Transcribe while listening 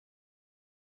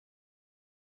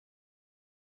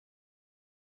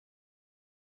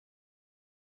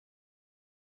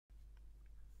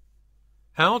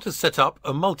How to set up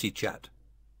a multi-chat.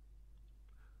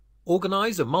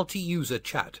 Organize a multi-user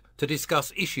chat to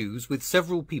discuss issues with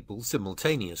several people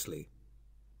simultaneously.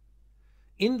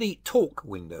 In the Talk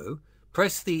window,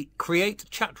 press the Create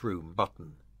Chat Room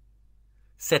button.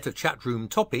 Set a chat room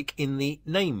topic in the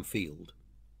Name field.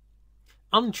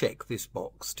 Uncheck this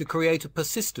box to create a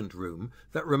persistent room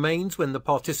that remains when the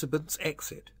participants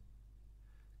exit.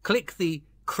 Click the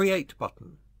Create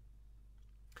button.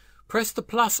 Press the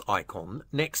plus icon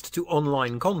next to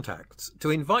Online Contacts to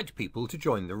invite people to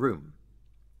join the room.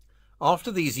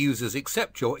 After these users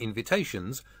accept your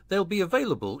invitations, they'll be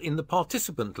available in the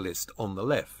participant list on the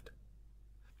left.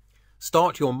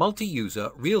 Start your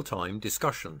multi-user real-time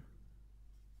discussion.